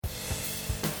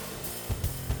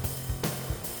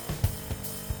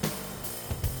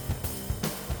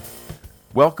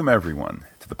Welcome, everyone,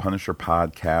 to the Punisher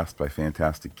podcast by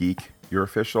Fantastic Geek, your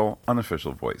official,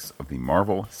 unofficial voice of the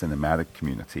Marvel Cinematic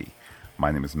Community.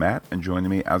 My name is Matt, and joining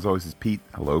me, as always, is Pete.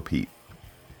 Hello, Pete.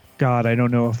 God, I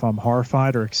don't know if I'm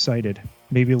horrified or excited.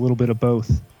 Maybe a little bit of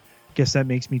both. Guess that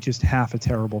makes me just half a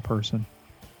terrible person.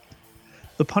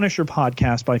 The Punisher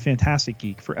podcast by Fantastic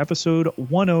Geek for episode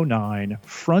 109,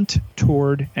 Front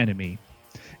Toward Enemy,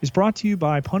 is brought to you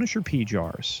by Punisher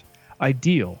P-Jars,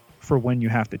 ideal for when you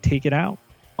have to take it out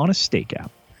on a stakeout.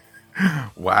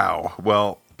 Wow.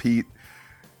 Well, Pete,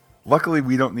 luckily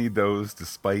we don't need those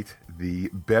despite the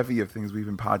bevy of things we've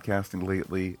been podcasting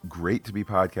lately. Great to be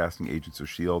podcasting Agents of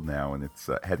S.H.I.E.L.D. now, and it's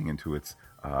heading into its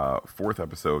fourth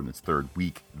episode and its third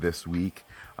week this week.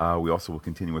 We also will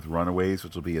continue with Runaways,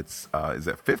 which will be its, is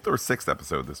that fifth or sixth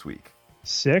episode this week?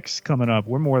 6 coming up.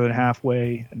 We're more than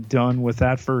halfway done with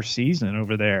that first season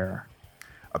over there.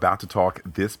 About to talk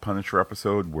this Punisher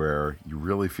episode where you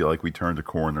really feel like we turned a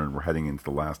corner and we're heading into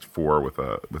the last 4 with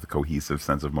a cohesive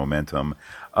sense of momentum.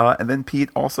 And then, Pete,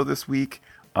 also this week,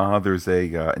 there's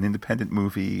an independent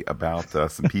movie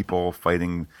about some people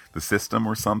fighting the system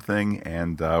or something,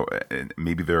 and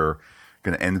maybe they're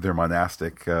going to end their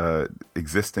monastic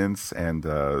existence and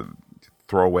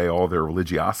throw away all their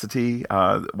religiosity.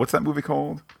 What's that movie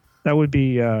called? That would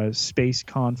be Space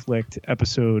Conflict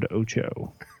Episode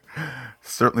Ocho.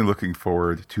 Certainly looking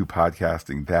forward to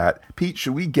podcasting that. Pete,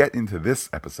 should we get into this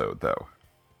episode, though?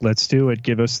 Let's do it.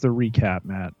 Give us the recap,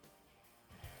 Matt.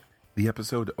 The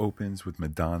episode opens with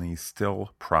Madani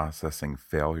still processing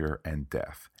failure and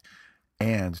death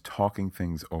and talking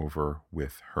things over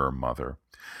with her mother.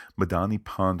 Madani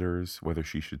ponders whether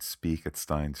she should speak at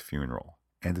Stein's funeral,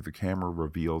 and the camera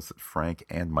reveals that Frank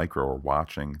and Micro are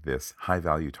watching this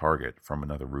high-value target from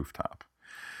another rooftop.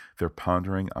 Their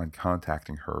pondering on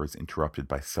contacting her is interrupted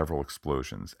by several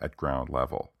explosions at ground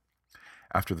level.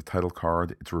 After the title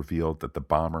card, it's revealed that the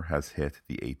bomber has hit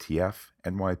the ATF,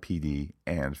 NYPD,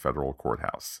 and federal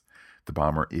courthouse. The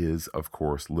bomber is, of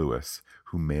course, Lewis,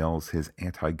 who mails his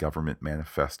anti-government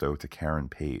manifesto to Karen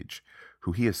Page,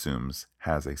 who he assumes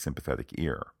has a sympathetic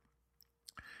ear.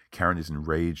 Karen is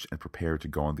enraged and prepared to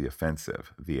go on the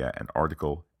offensive via an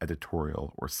article,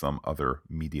 editorial, or some other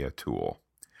media tool.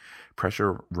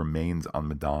 Pressure remains on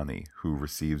Madani, who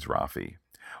receives Rafi.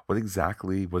 What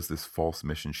exactly was this false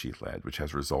mission she led, which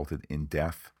has resulted in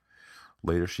death?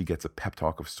 Later, she gets a pep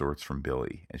talk of sorts from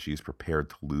Billy, and she is prepared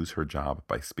to lose her job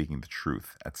by speaking the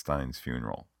truth at Stein's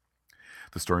funeral.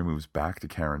 The story moves back to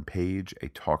Karen Page, a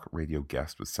talk radio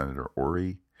guest with Senator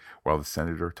Ori. While the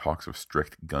senator talks of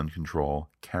strict gun control,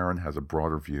 Karen has a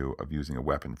broader view of using a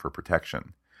weapon for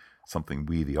protection, something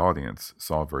we, the audience,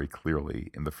 saw very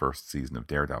clearly in the first season of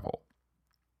Daredevil.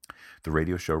 The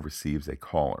radio show receives a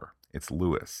caller. It's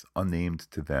Lewis, unnamed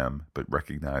to them, but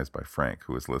recognized by Frank,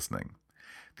 who is listening.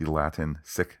 The Latin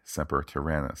Sic Semper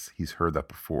Tyrannis, he's heard that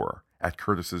before, at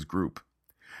Curtis's group.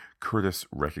 Curtis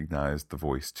recognized the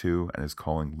voice too, and is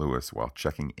calling Lewis while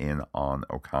checking in on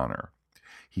O'Connor.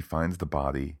 He finds the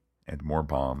body, and more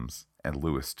bombs, and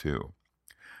Lewis too.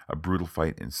 A brutal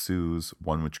fight ensues,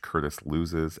 one which Curtis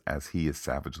loses as he is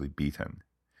savagely beaten.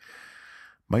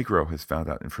 Micro has found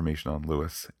out information on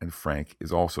Lewis, and Frank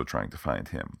is also trying to find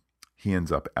him. He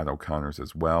ends up at O'Connor's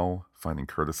as well, finding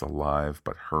Curtis alive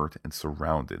but hurt and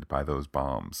surrounded by those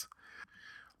bombs.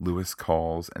 Lewis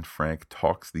calls, and Frank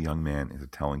talks the young man into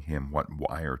telling him what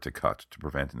wire to cut to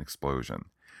prevent an explosion.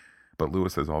 But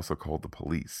Lewis has also called the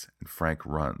police, and Frank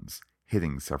runs,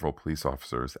 hitting several police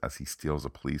officers as he steals a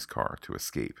police car to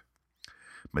escape.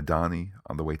 Madani,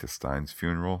 on the way to Stein's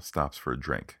funeral, stops for a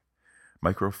drink.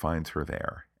 Micro finds her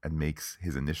there and makes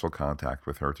his initial contact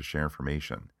with her to share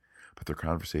information, but their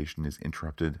conversation is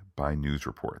interrupted by news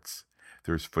reports.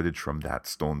 There's footage from that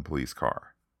stolen police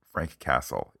car. Frank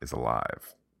Castle is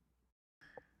alive.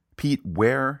 Pete,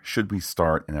 where should we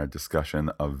start in our discussion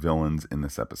of villains in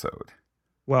this episode?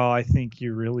 Well, I think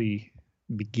you really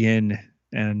begin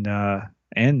and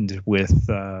end with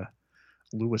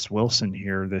Lewis Wilson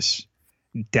here, this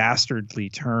dastardly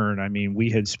turn. I mean, we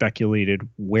had speculated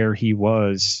where he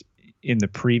was in the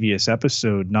previous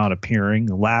episode, not appearing.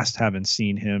 Last haven't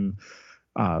seen him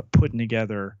putting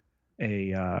together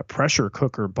a pressure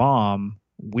cooker bomb.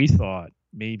 We thought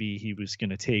maybe he was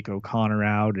going to take O'Connor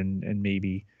out and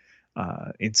maybe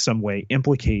in some way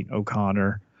implicate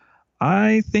O'Connor.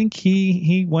 I think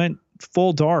he went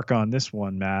full dark on this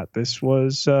one, Matt. This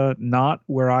was not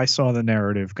where I saw the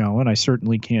narrative going. I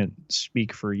certainly can't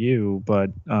speak for you, but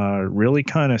really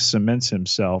kind of cements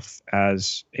himself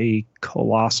as a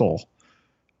colossal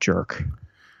jerk.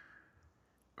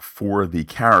 For the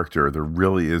character, there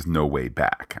really is no way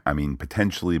back. I mean,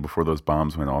 potentially before those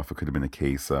bombs went off, it could have been a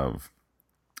case of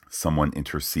someone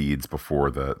intercedes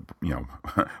before the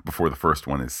before the first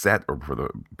one is set, or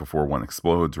before one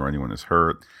explodes or anyone is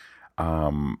hurt.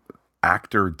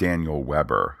 Actor Daniel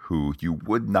Webber, who you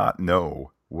would not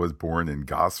know was born in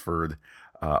Gosford,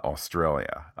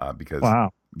 Australia, because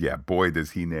Wow. yeah, boy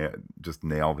does he just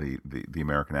nail the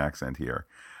American accent here.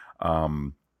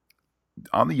 On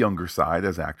the younger side,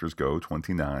 as actors go,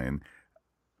 29.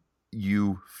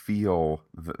 You feel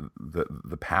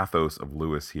the pathos of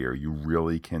Lewis here. You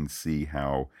really can see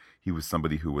how he was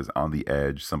somebody who was on the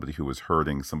edge, somebody who was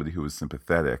hurting, somebody who was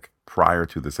sympathetic prior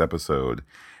to this episode,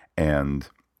 and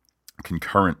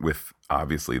concurrent with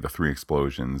obviously the 3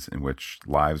 explosions in which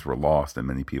lives were lost and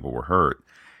many people were hurt.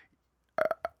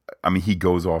 I mean, he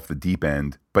goes off the deep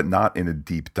end, but not in a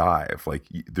deep dive. Like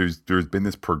there's been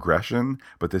this progression,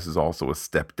 but this is also a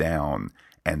step down.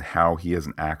 And how he as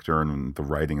an actor and the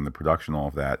writing and the production, all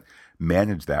of that,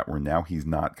 managed that, where now he's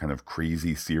not kind of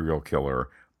crazy serial killer,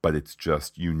 but it's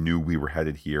just, you knew we were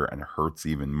headed here and it hurts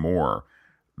even more.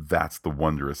 That's the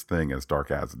wondrous thing, as dark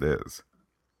as it is.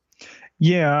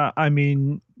 Yeah, I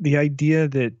mean, the idea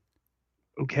that,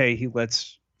 okay, he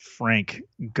lets Frank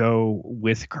go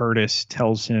with Curtis,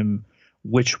 tells him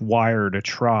which wire to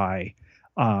try.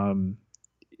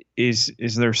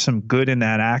 Is there some good in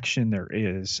that action? There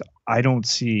is. I don't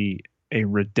see a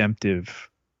redemptive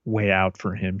way out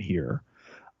for him here.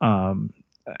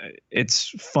 It's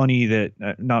funny that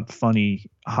not funny,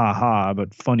 haha,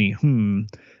 but funny,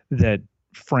 that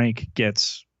Frank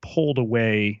gets pulled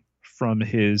away from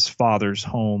his father's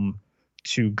home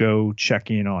to go check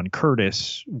in on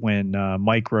Curtis when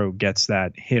Micro gets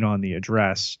that hit on the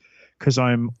address, because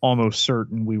I'm almost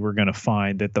certain we were going to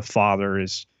find that the father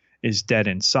is dead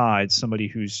inside. Somebody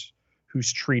who's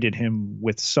treated him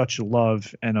with such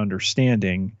love and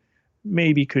understanding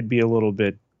maybe could be a little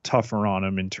bit tougher on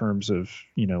him in terms of,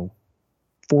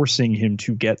 forcing him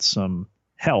to get some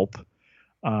help.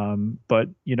 But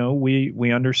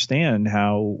we understand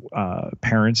how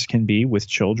parents can be with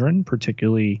children,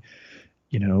 particularly,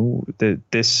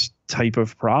 this type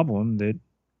of problem that,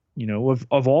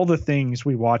 of all the things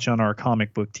we watch on our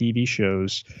comic book TV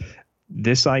shows,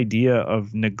 this idea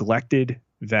of neglected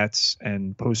vets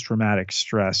and post-traumatic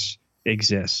stress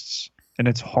exists, and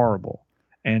it's horrible.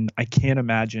 And I can't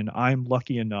imagine, I'm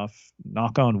lucky enough,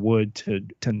 knock on wood,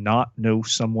 to not know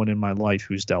someone in my life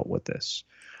who's dealt with this.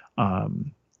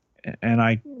 And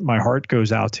my heart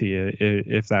goes out to you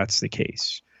if that's the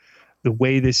case. The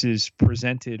way this is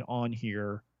presented on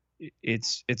here,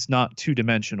 it's not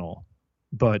two-dimensional,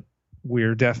 but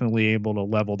we're definitely able to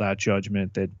level that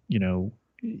judgment that,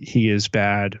 he is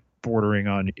bad, bordering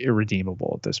on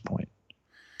irredeemable at this point.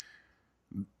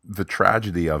 The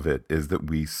tragedy of it is that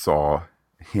we saw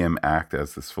him act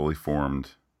as this fully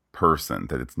formed person,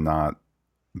 that it's not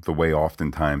the way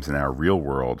oftentimes in our real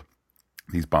world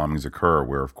these bombings occur,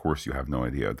 where of course you have no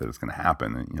idea that it's going to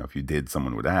happen. And, if you did,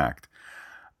 someone would act.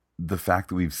 The fact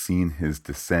that we've seen his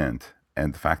descent,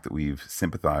 and the fact that we've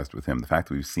sympathized with him, the fact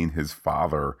that we've seen his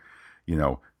father,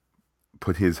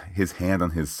 put his hand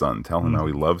on his son, tell him how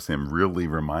he loves him, really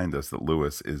remind us that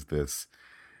Lewis is this,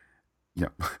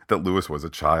 that Lewis was a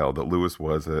child, that Lewis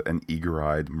was an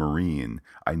eager-eyed Marine.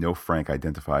 I know Frank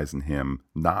identifies in him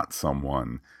not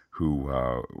someone who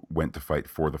went to fight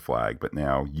for the flag, but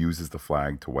now uses the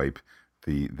flag to wipe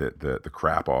the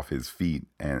crap off his feet,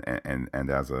 and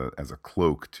as a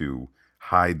cloak to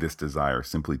hide this desire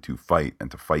simply to fight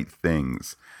and to fight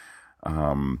things.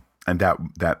 And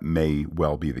that may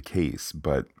well be the case,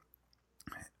 but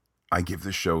I give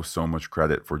the show so much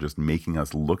credit for just making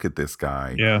us look at this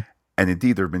guy. Yeah. And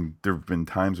indeed, there have been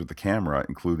times with the camera,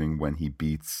 including when he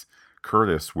beats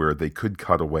Curtis, where they could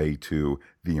cut away to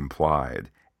the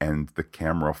implied, and the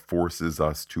camera forces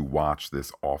us to watch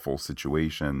this awful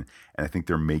situation. And I think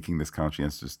they're making this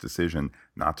conscientious decision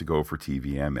not to go for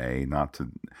TVMA, not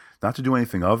to do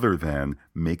anything other than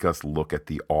make us look at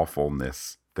the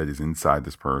awfulness that is inside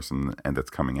this person and that's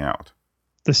coming out.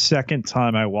 The second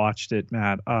time I watched it,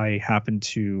 Matt, I happened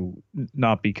to,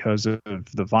 not because of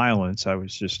the violence, I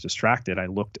was just distracted. I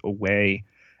looked away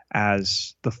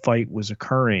as the fight was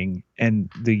occurring, and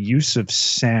the use of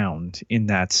sound in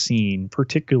that scene,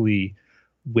 particularly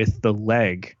with the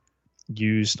leg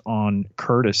used on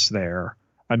Curtis there.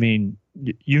 I mean,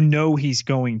 he's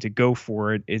going to go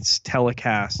for it. It's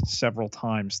telecast several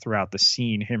times throughout the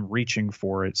scene, him reaching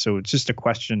for it. So it's just a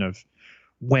question of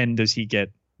when does he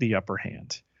get the upper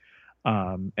hand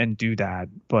and do that.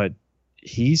 But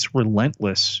he's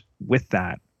relentless with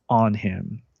that on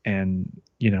him. And,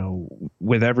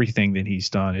 with everything that he's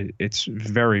done, it's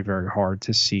very, very hard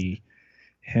to see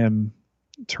him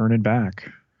turning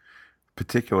back.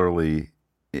 Particularly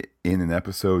in an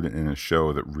episode in a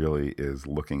show that really is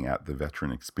looking at the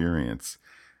veteran experience,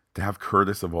 to have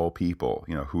Curtis of all people,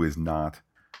 who is not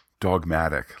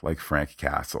dogmatic like Frank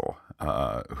Castle,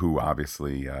 who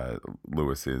obviously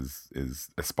Lewis is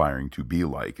aspiring to be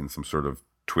like in some sort of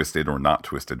twisted or not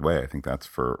twisted way. I think that's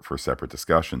for separate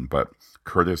discussion. But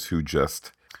Curtis, who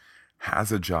just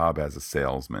has a job as a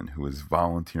salesman, who is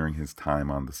volunteering his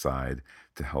time on the side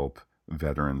to help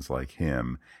veterans like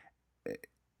him,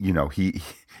 he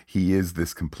is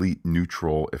this complete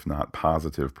neutral, if not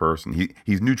positive person.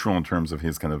 He's neutral in terms of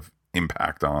his kind of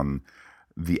impact on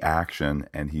the action,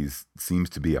 and seems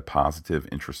to be a positive,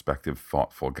 introspective,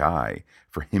 thoughtful guy.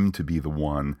 For him to be the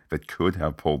one that could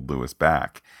have pulled Lewis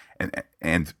back,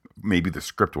 and maybe the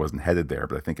script wasn't headed there,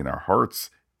 but I think in our hearts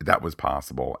that was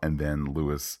possible. And then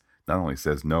Lewis not only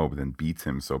says no, but then beats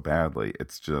him so badly.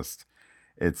 It's just,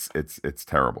 it's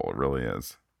terrible. It really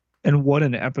is. And what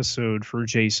an episode for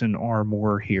Jason R.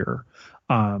 Moore here.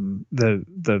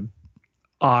 The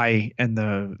eye and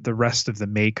the rest of the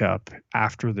makeup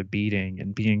after the beating,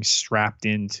 and being strapped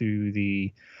into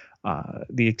the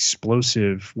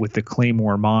explosive with the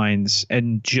Claymore mines,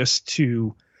 and just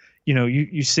to,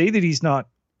 you say that he's not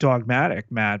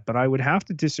dogmatic, Matt, but I would have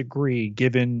to disagree,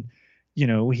 given,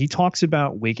 he talks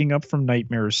about waking up from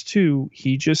nightmares too.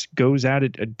 He just goes at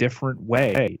it a different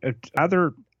way, a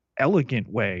rather elegant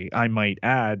way, I might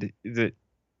add, that,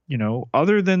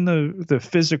 other than the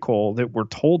physical that we're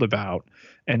told about,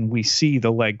 and we see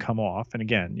the leg come off. And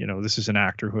again, this is an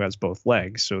actor who has both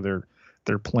legs, so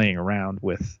they're playing around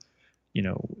with,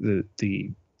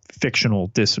 the fictional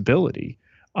disability.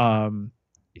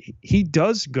 He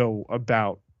does go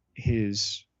about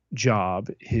his job,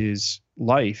 his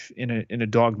life, in a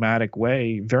dogmatic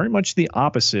way, very much the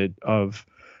opposite of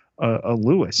a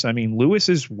Lewis. I mean, Lewis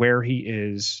is where he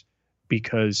is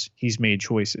because he's made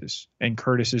choices, and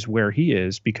Curtis is where he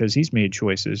is because he's made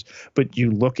choices. But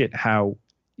you look at how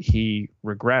he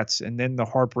regrets, and then the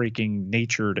heartbreaking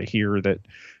nature to hear that,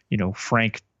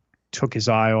 Frank took his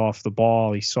eye off the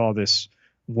ball. He saw this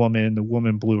woman, the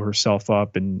woman blew herself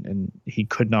up, and he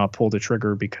could not pull the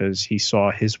trigger because he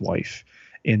saw his wife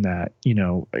in that.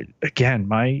 Again,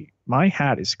 my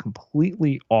hat is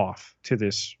completely off to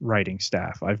this writing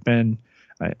staff. I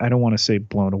don't want to say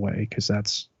blown away, because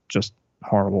that's just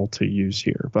horrible to use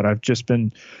here, but I've just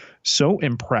been so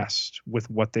impressed with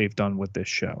what they've done with this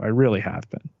show. I really have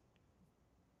been.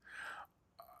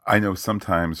 I know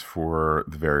sometimes for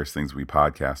the various things we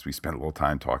podcast, we spend a little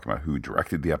time talking about who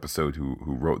directed the episode, who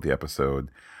wrote the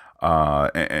episode,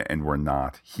 and we're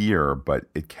not here, but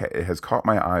it has caught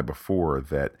my eye before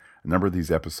that a number of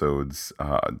these episodes,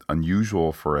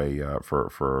 unusual for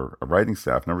a writing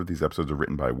staff, a number of these episodes are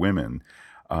written by women.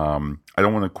 I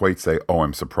don't want to quite say,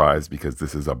 I'm surprised because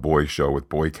this is a boy show with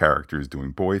boy characters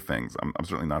doing boy things. I'm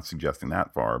certainly not suggesting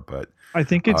that far, but I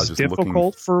think it's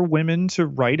difficult for women to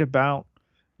write about,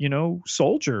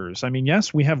 soldiers. I mean,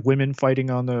 yes, we have women fighting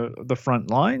on the front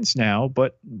lines now,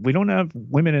 but we don't have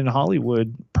women in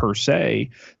Hollywood per se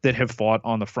that have fought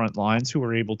on the front lines who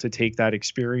are able to take that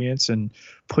experience and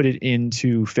put it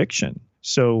into fiction.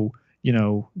 So,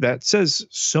 that says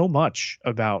so much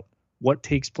about what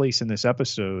takes place in this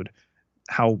episode,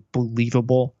 how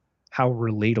believable, how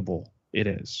relatable it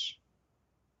is.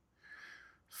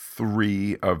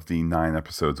 3 of the 9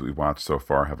 episodes we've watched so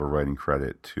far have a writing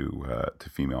credit to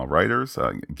female writers.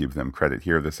 Give them credit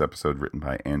here. This episode written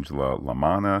by Angela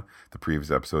Lamanna, the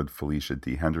previous episode Felicia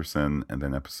D. Henderson, and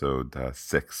then episode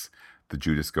 6, The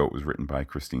Judas Goat, was written by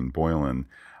Christine Boylan.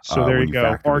 So there you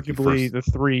go. Arguably the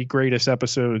 3 greatest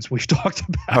episodes we've talked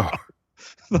about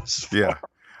thus far. Yeah.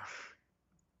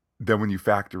 Then when you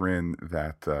factor in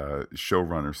that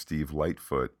showrunner Steve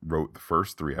Lightfoot wrote the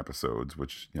first 3 episodes,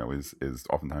 which is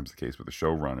oftentimes the case with a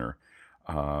showrunner,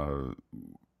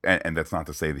 and that's not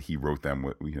to say that he wrote them.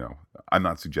 I'm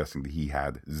not suggesting that he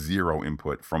had zero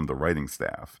input from the writing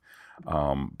staff,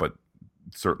 but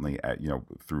certainly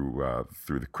through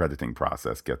the crediting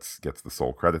process gets the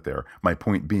sole credit there. My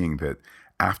point being that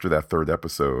after that 3rd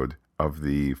episode of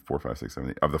the 4, 5, 6, 7,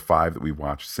 8, of the 5 that we've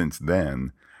watched since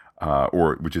then.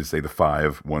 Or which is, say, the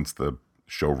 5, once the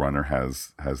showrunner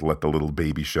has let the little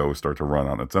baby show start to run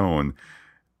on its own,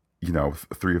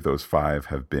 3 of those 5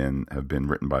 have been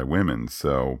written by women.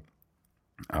 So,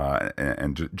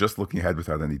 and just looking ahead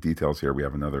without any details here, we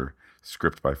have another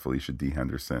script by Felicia D.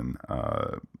 Henderson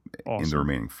awesome. In the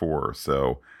remaining 4.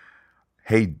 So,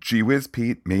 hey, gee whiz,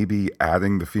 Pete, maybe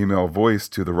adding the female voice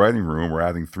to the writing room, or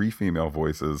adding 3 female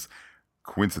voices.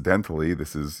 Coincidentally,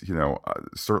 this is,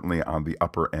 certainly on the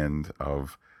upper end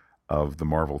of the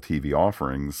Marvel TV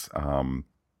offerings.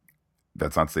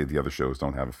 That's not to say the other shows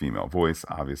don't have a female voice.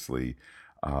 Obviously,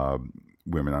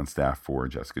 women on staff for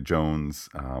Jessica Jones,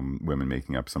 women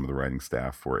making up some of the writing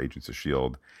staff for Agents of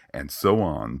S.H.I.E.L.D., and so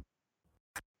on.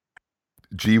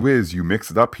 Gee whiz, you mix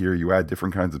it up here. You add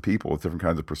different kinds of people with different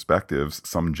kinds of perspectives,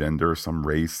 some gender, some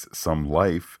race, some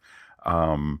life.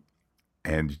 And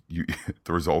you,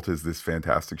 the result is this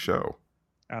fantastic show.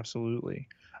 Absolutely.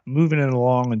 Moving it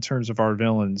along in terms of our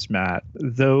villains, Matt,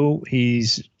 though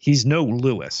he's no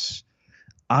Lewis,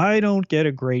 I don't get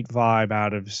a great vibe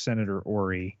out of Senator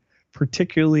Ori,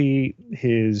 particularly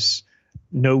his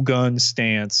no gun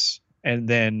stance, and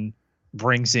then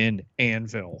brings in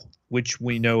Anvil, which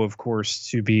we know, of course,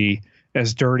 to be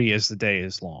as dirty as the day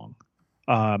is long.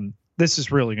 This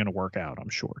is really going to work out, I'm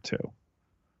sure, too.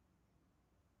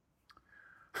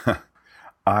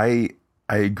 I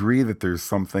agree that there's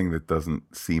something that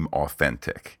doesn't seem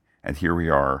authentic, and here we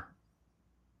are,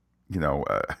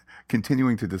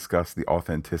 continuing to discuss the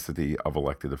authenticity of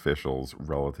elected officials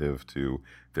relative to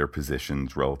their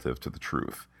positions, relative to the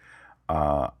truth.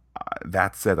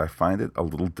 That said, I find it a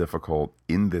little difficult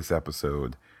in this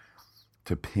episode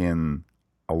to pin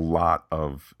a lot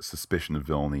of suspicion of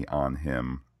villainy on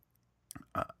him.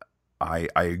 I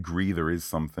agree there is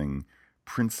something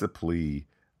principally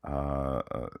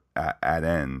at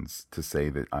ends to say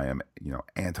that I am,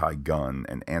 anti-gun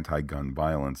and anti-gun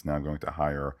violence. Now I'm going to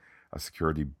hire a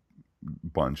security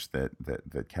bunch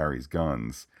that carries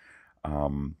guns.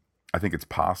 I think it's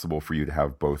possible for you to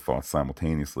have both thoughts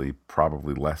simultaneously.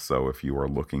 Probably less so if you are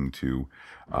looking to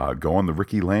go on the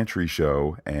Ricky Lantry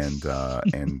show and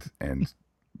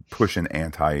push an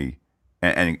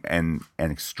an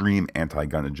extreme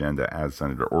anti-gun agenda as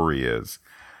Senator Ori is.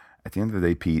 At the end of the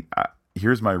day, Pete,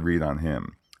 here's my read on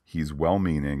him. He's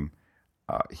well-meaning.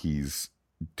 He's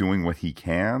doing what he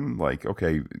can, like,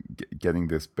 okay, getting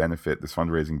this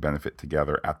fundraising benefit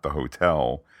together at the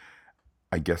hotel.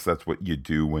 I guess that's what you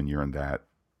do when you're in that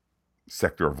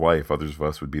sector of life. Others of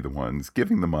us would be the ones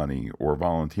giving the money or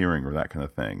volunteering or that kind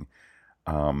of thing.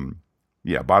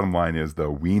 Bottom line is, though,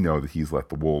 we know that he's let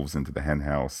the wolves into the hen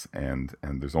house, and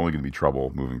there's only going to be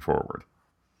trouble moving forward.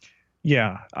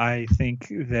 Yeah, I think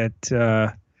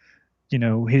that,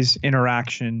 his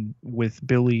interaction with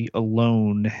Billy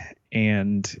alone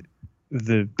and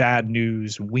the bad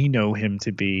news we know him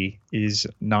to be is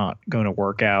not going to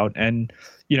work out. And,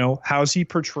 how's he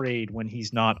portrayed when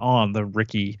he's not on the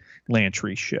Ricky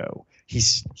Lantry show?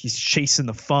 He's chasing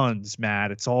the funds,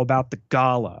 Matt. It's all about the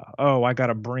gala. Oh, I got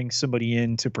to bring somebody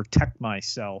in to protect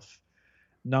myself.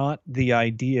 Not the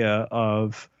idea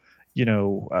of,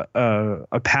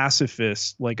 a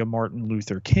pacifist like a Martin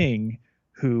Luther King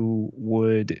who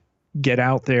would get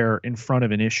out there in front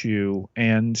of an issue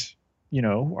and,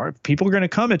 if people are going to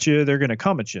come at you, they're going to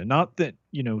come at you. Not that,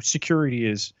 security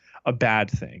is a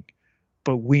bad thing,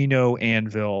 but we know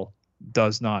Anvil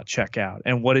does not check out.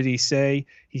 And what did he say?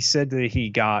 He said that he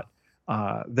got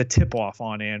the tip off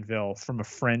on Anvil from a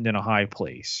friend in a high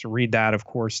place. Read that, of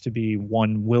course, to be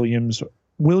one William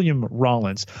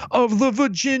Rollins of the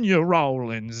Virginia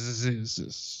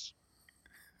Rawlinses.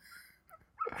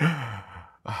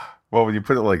 Well, when you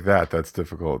put it like that, that's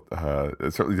difficult.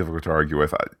 It's certainly difficult to argue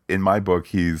with. In my book,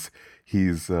 he's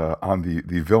on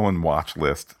the villain watch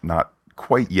list, not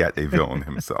quite yet a villain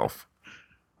himself.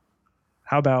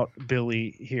 How about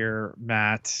Billy here,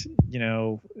 Matt?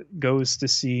 Goes to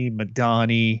see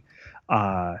Madani,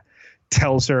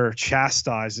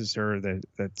 chastises her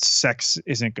that sex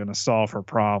isn't going to solve her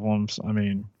problems. I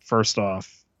mean, first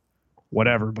off,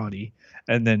 whatever, buddy.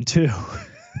 And then two,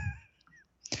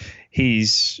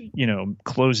 he's,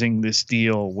 closing this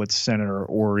deal with Senator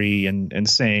Ori and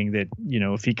saying that,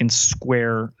 if he can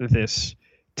square this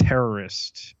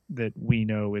terrorist that we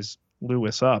know is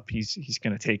Lewis up, he's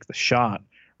going to take the shot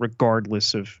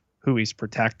regardless of who he's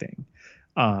protecting.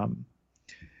 Ben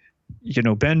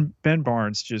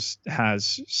Barnes just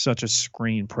has such a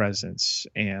screen presence,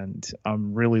 and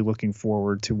I'm really looking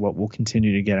forward to what we'll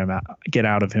continue to get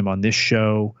out of him on this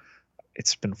show.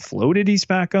 It's been floated he's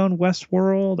back on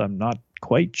Westworld. I'm not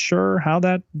quite sure how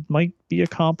that might be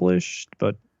accomplished,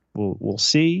 but we'll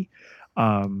see.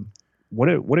 What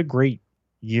a great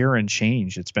year and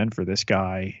change it's been for this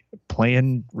guy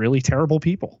playing really terrible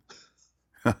people.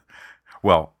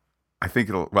 Well, I think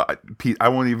Pete, I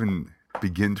won't even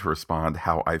begin to respond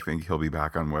how I think he'll be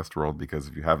back on Westworld, because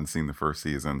if you haven't seen the first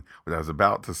season, what I was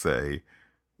about to say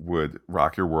would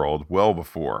rock your world well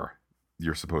before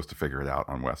you're supposed to figure it out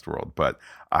on Westworld. But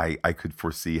I could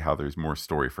foresee how there's more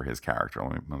story for his character.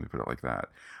 Let me put it like that.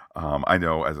 I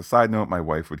know, as a side note, my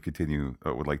wife would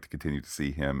like to continue to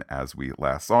see him as we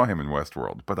last saw him in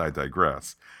Westworld, but I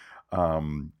digress.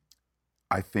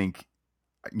 I think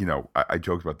I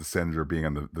joked about the senator being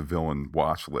on the villain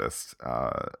watch list.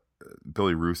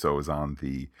 Billy Russo is on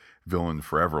the villain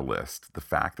forever list. The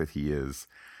fact that he is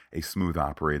a smooth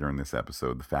operator in this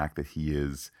episode, the fact that he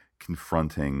is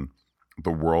confronting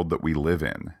the world that we live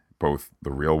in, both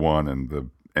the real one and the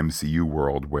MCU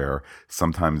world, where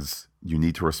sometimes you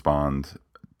need to respond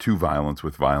to violence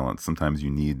with violence. Sometimes you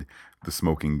need the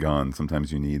smoking gun.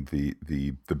 Sometimes you need the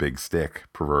big stick,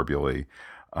 proverbially.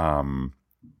 All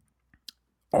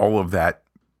of that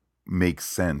makes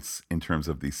sense in terms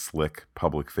of the slick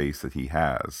public face that he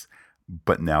has.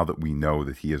 But now that we know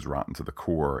that he is rotten to the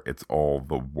core, it's all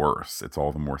the worse. It's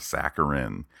all the more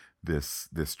saccharine. This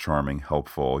charming,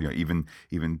 helpful, even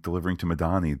delivering to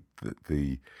Madani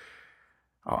the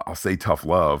I'll say tough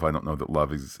love. I don't know that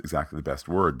love is exactly the best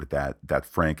word, but that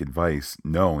frank advice.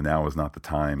 No, now is not the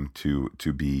time to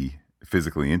be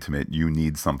physically intimate. You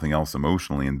need something else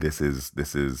emotionally, and this is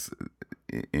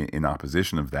in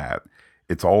opposition of that.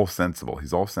 It's all sensible.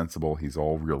 He's all sensible. He's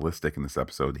all realistic in this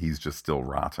episode. He's just still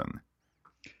rotten.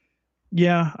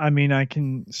 Yeah, I mean, I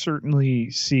can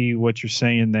certainly see what you're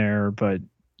saying there, but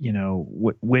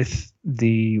with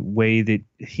the way that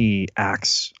he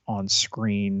acts on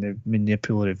screen, the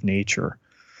manipulative nature,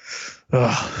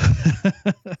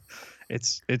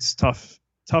 it's tough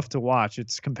to watch.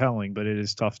 It's compelling, but it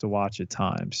is tough to watch at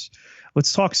times.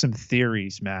 Let's talk some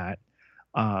theories, Matt.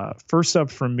 First up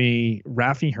for me,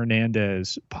 Rafi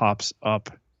Hernandez pops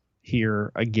up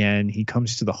here again. He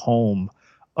comes to the home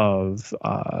of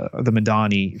the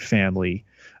Madani family.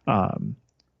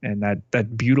 And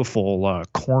that beautiful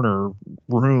corner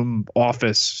room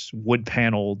office wood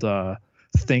paneled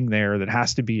thing there that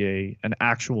has to be an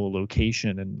actual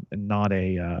location and not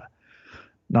a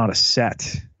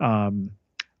set.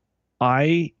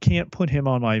 I can't put him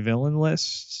on my villain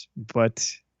list, but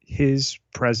his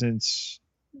presence,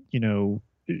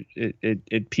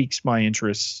 it piques my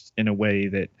interest in a way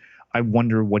that I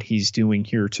wonder what he's doing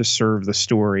here to serve the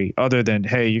story, other than,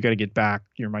 hey, you got to get back.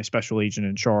 You're my special agent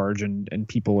in charge, and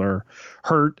people are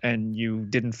hurt, and you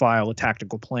didn't file a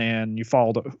tactical plan. You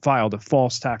filed a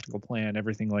false tactical plan,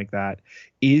 everything like that.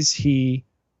 Is he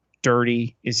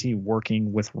dirty? Is he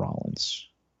working with Rollins?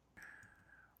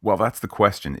 Well, that's the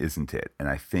question, isn't it? And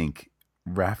I think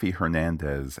Rafi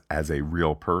Hernandez, as a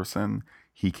real person,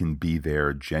 he can be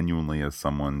there genuinely as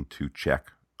someone to check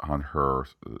on her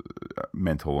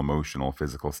mental, emotional,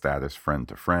 physical status, friend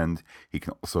to friend. He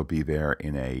can also be there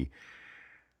in a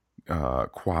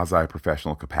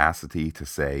quasi-professional capacity to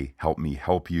say, help me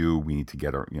help you. We need to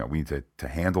get her, we need to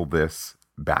handle this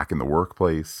back in the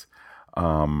workplace.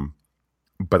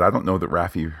 But I don't know that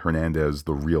Rafi Hernandez,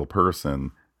 the real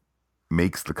person,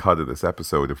 makes the cut of this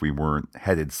episode if we weren't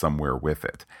headed somewhere with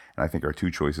it. And I think our two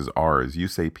choices are, as you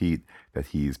say, Pete, that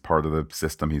he's part of the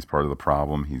system, he's part of the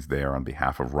problem, he's there on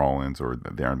behalf of Rollins, or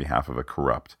there on behalf of a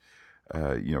corrupt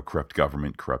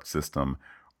government, corrupt system,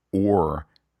 or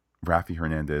Rafi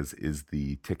Hernandez is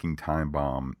the ticking time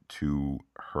bomb to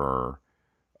her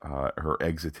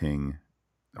exiting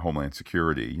Homeland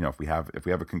Security. If we have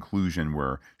a conclusion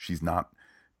where she's not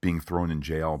being thrown in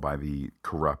jail by the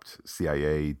corrupt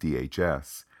CIA,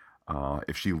 DHS,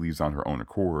 if she leaves on her own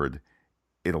accord,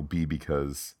 it'll be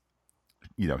because,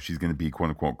 she's going to be quote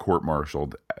unquote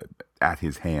court-martialed at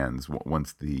his hands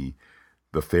once the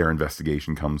fair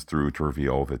investigation comes through to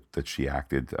reveal that she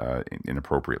acted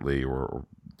inappropriately or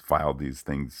filed these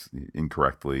things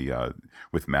incorrectly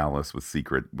with malice, with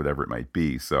secret, whatever it might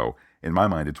be. So in my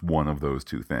mind, it's one of those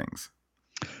two things.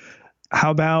 How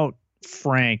about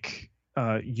Frank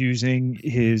using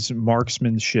his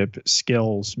marksmanship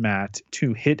skills, Matt,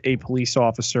 to hit a police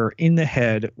officer in the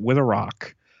head with a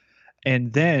rock?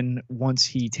 And then once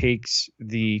he takes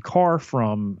the car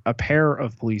from a pair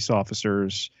of police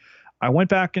officers, I went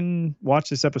back and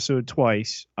watched this episode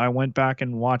twice. I went back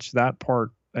and watched that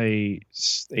part a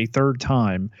third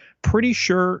time. Pretty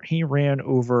sure he ran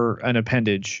over an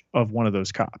appendage of one of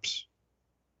those cops.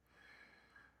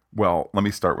 Well, let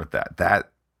me start with that.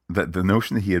 The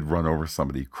notion that he had run over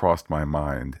somebody crossed my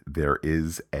mind.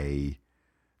 There's a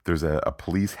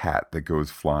police hat that goes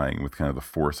flying with kind of the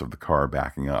force of the car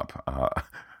backing up.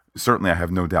 Certainly, I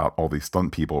have no doubt all these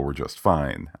stunt people were just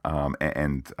fine, so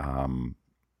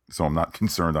I'm not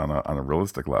concerned on a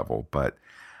realistic level. But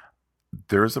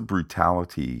there's a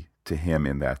brutality to him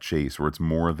in that chase where it's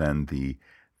more than the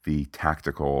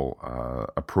tactical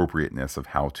appropriateness of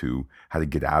how to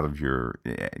get out of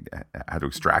how to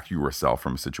extract yourself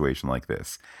from a situation like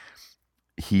this.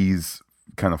 He's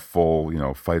kind of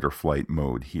full, fight or flight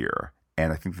mode here.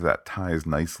 And I think that ties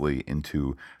nicely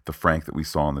into the Frank that we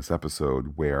saw in this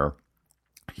episode, where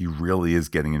he really is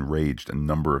getting enraged a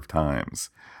number of times.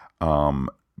 Um,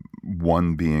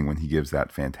 one being when he gives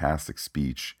that fantastic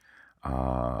speech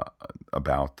uh,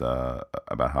 about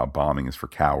how bombing is for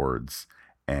cowards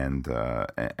and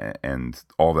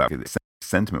all that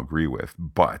sentiment I agree with,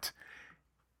 but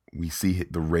we see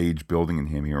the rage building in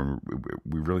him here, and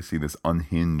we really see this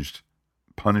unhinged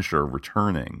Punisher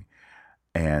returning.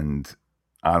 And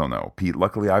I don't know, Pete.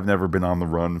 Luckily, I've never been on the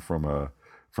run from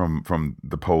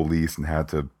the police and had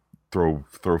to throw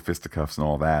fisticuffs and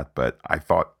all that. But I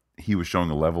thought he was showing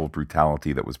a level of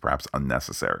brutality that was perhaps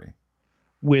unnecessary.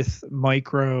 With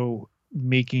Micro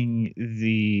making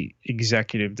the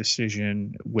executive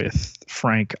decision, with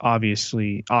Frank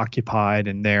obviously occupied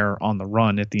and there on the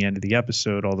run at the end of the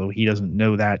episode, although he doesn't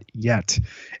know that yet,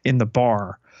 in the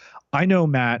bar. I know,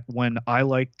 Matt, when I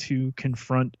like to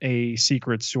confront a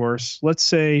secret source, let's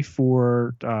say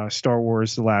for Star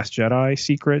Wars The Last Jedi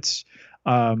secrets,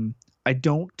 I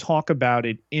don't talk about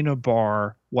it in a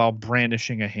bar while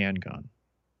brandishing a handgun.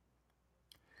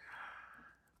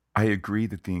 I agree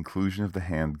that the inclusion of the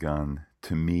handgun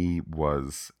to me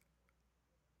was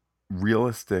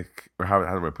realistic, or how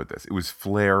do I put this? It was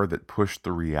flair that pushed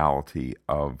the reality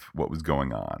of what was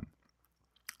going on.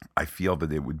 I feel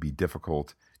that it would be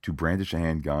difficult to brandish a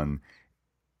handgun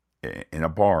in a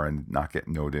bar and not get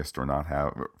noticed,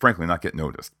 or frankly, not get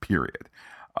noticed, period.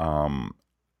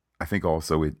 I think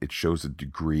also it shows a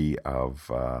degree of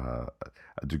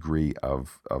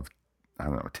I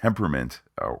don't know, temperament,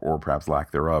 or perhaps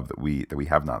lack thereof, that we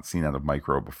have not seen out of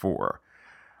Micro before.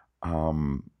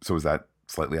 So is that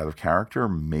slightly out of character?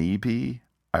 Maybe.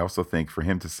 I also think for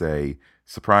him to say,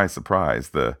 surprise, surprise,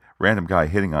 the random guy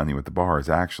hitting on you at the bar is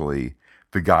actually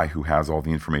the guy who has all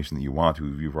the information that you want,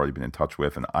 who you've already been in touch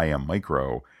with, and I am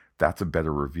Micro. That's a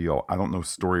better reveal. I don't know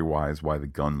story-wise why the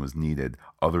gun was needed,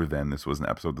 other than this was an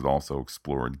episode that also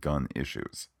explored gun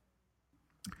issues.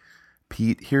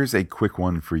 Pete, here's a quick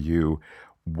one for you.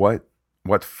 What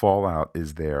fallout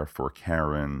is there for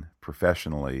Karen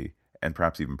professionally and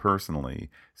perhaps even personally,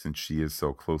 since she is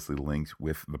so closely linked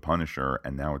with the Punisher,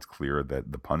 and now it's clear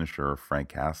that the Punisher, Frank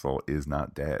Castle, is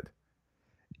not dead?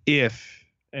 If,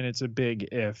 and it's a big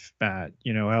if, Matt,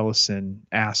 Ellison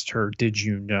asked her, did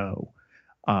you know?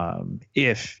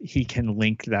 If he can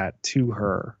link that to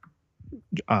her,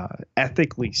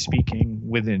 ethically speaking,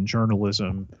 within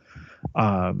journalism,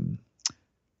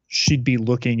 she'd be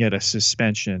looking at a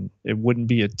suspension. It wouldn't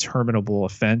be a terminable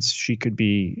offense. She could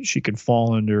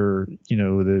fall under,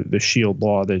 the shield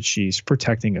law that she's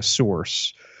protecting a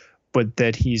source, but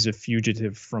that he's a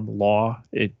fugitive from law.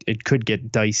 It could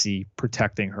get dicey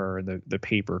protecting her, and the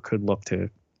paper could look to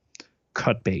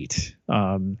cut bait.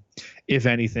 If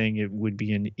anything, it would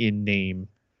be an in-name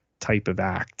type of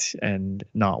act, and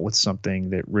not with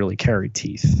something that really carried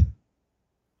teeth.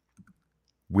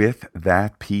 With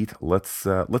that, Pete, let's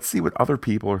see what other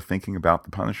people are thinking about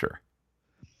the Punisher.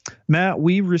 Matt,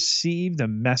 we received a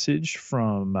message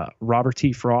from Robert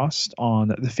T. Frost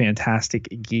on the Fantastic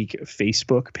Geek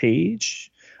Facebook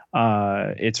page.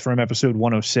 It's from episode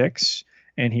 106.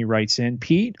 And he writes in,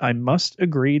 Pete, I must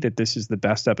agree that this is the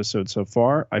best episode so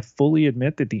far. I fully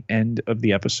admit that the end of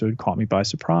the episode caught me by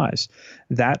surprise.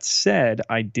 That said,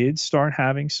 I did start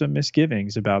having some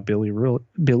misgivings about Billy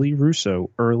Russo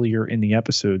earlier in the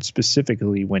episode,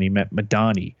 specifically when he met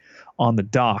Madani on the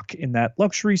dock in that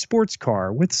luxury sports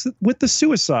car with the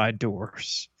suicide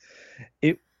doors.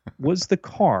 It was the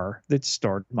car that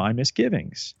started my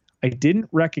misgivings. I didn't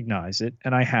recognize it,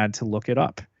 and I had to look it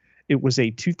up. It was a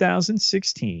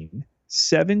 2016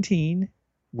 17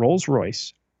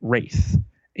 Rolls-Royce Wraith,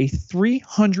 a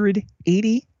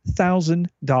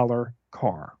 $380,000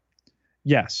 car.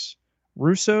 Yes,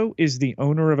 Russo is the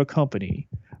owner of a company,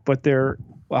 but there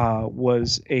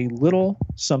was a little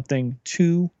something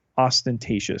too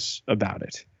ostentatious about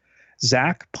it.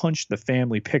 Zach punched the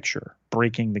family picture,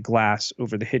 breaking the glass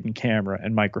over the hidden camera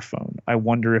and microphone. I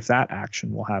wonder if that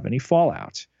action will have any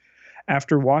fallout.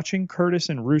 After watching Curtis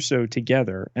and Russo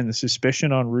together and the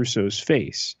suspicion on Russo's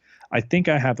face, I think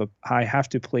I have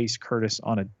to place Curtis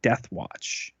on a death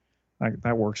watch.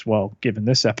 That works well given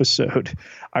this episode.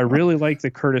 I really like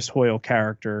the Curtis Hoyle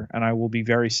character, and I will be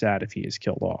very sad if he is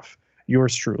killed off.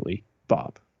 Yours truly,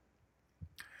 Bob.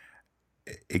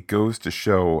 It goes to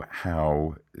show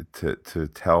how to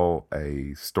tell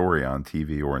a story on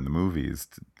TV or in the movies,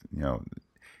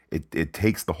 it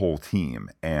takes the whole team.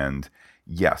 And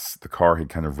yes, the car had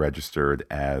kind of registered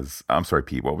as, I'm sorry,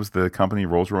 Pete, what was the company,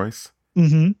 Rolls-Royce?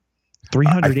 Mm-hmm.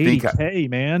 $380K,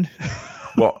 man.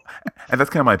 Well, and that's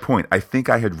kind of my point. I think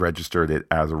I had registered it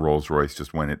as a Rolls-Royce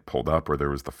just when it pulled up, or there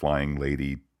was the flying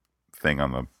lady thing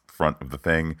on the front of the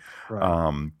thing.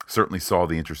 Right. Certainly saw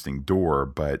the interesting door,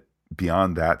 but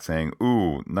beyond that saying,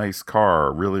 ooh, nice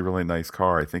car, really, really nice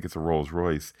car, I think it's a Rolls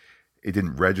Royce, it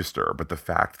didn't register. But the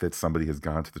fact that somebody has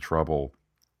gone to the trouble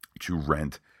to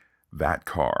rent that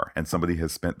car, and somebody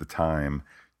has spent the time,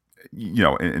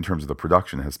 in terms of the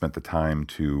production, has spent the time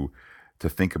to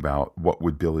think about what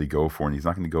would Billy go for, and he's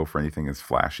not going to go for anything as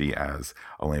flashy as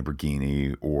a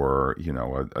Lamborghini or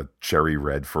a cherry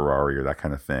red Ferrari or that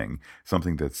kind of thing.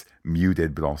 Something that's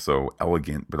muted but also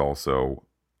elegant but also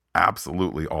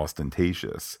absolutely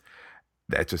ostentatious.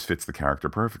 That just fits the character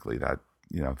perfectly. That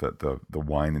the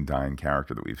wine and dine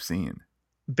character that we've seen.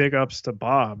 Big ups to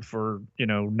Bob for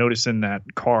noticing that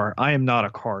car. I am not a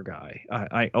car guy.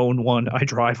 I own one, I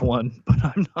drive one, but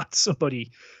I'm not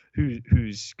somebody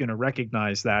who's going to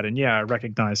recognize that. And yeah, I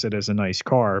recognize it as a nice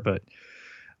car, but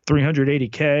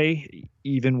 $380K,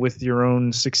 even with your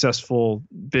own successful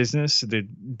business, the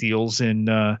deals in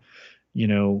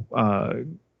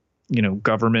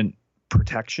government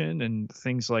protection and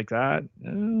things like that,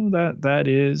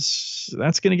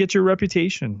 that's going to get your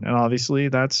reputation, and obviously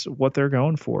that's what they're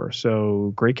going for.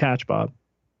 So great catch, Bob.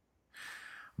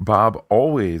 Bob,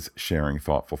 always sharing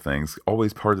thoughtful things,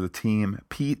 always part of the team.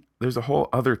 Pete, there's a whole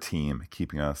other team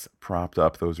keeping us propped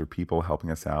up. Those are people helping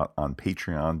us out on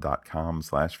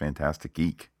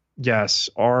patreon.com/fantasticgeek. Yes,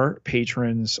 our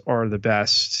patrons are the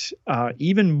best.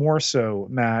 Even more so,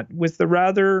 Matt, with the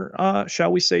rather,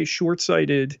 shall we say,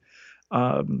 short-sighted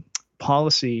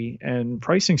policy and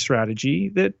pricing strategy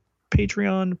that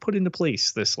Patreon put into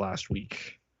place this last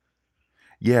week.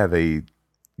 Yeah, they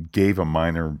gave a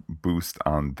minor boost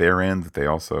on their end that they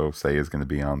also say is going to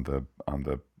be on the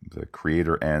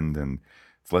creator end, and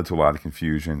it's led to a lot of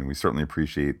confusion. And we certainly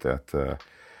appreciate that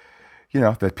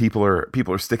that people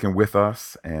are sticking with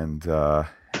us, and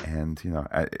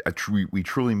we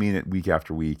truly mean it week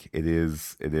after week. It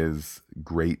is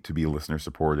great to be listener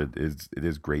supported. It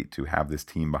is great to have this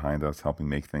team behind us helping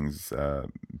make things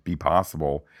be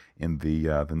possible in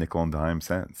the nickel and dime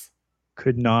sense.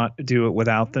 Could not do it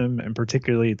without them, and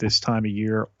particularly at this time of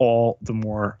year, all the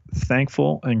more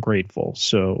thankful and grateful.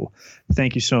 So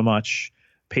thank you so much,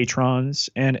 patrons,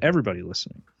 and everybody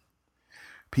listening.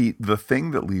 Pete, the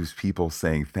thing that leaves people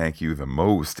saying thank you the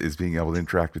most is being able to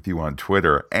interact with you on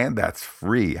Twitter, and that's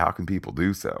free. How can people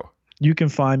do so? You can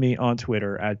find me on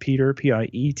Twitter at Peter,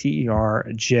 Pieter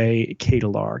J.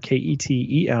 Ketelaar,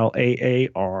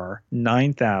 Ketelaar,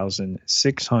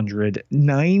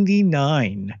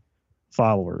 9,699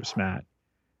 followers, Matt.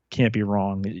 Can't be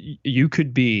wrong. You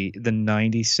could be the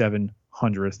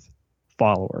 9,700th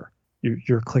follower.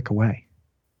 You're a click away.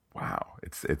 Wow,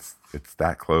 it's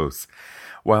that close.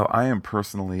 While I am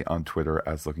personally on Twitter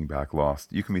as Looking Back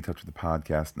Lost, you can be in touch with the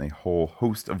podcast in a whole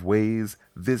host of ways.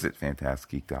 Visit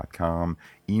fantasticgeek.com,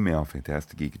 email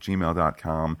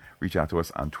fantasticgeek@gmail.com, reach out to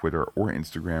us on Twitter or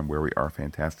Instagram where we are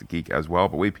Fantastic Geek as well.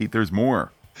 But wait, Pete, there's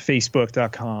more.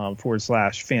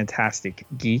 Facebook.com/Fantastic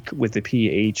Geek with the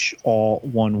PH, all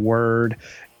one word.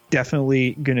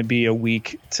 Definitely going to be a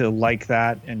week to like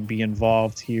that and be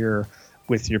involved here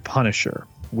with your Punisher,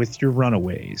 with your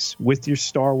Runaways, with your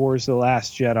Star Wars The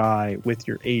Last Jedi, with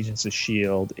your Agents of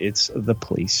S.H.I.E.L.D. It's the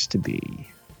place to be.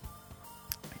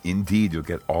 Indeed, you'll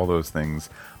get all those things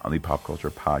on the Pop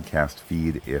Culture Podcast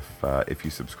feed if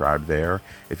you subscribe there.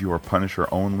 If you are Punisher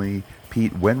only,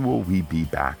 Pete, when will we be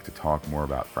back to talk more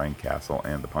about Frank Castle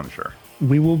and the Punisher?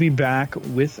 We will be back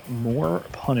with more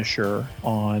Punisher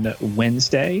on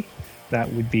Wednesday.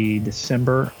 That would be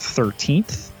December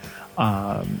 13th.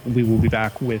 We will be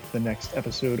back with the next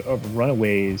episode of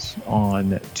Runaways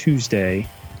on Tuesday,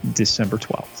 December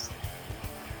 12th.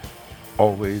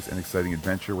 Always an exciting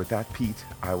adventure. With that, Pete,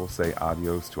 I will say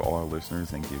adios to all our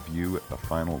listeners and give you the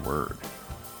final word.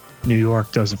 New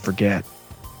York doesn't forget.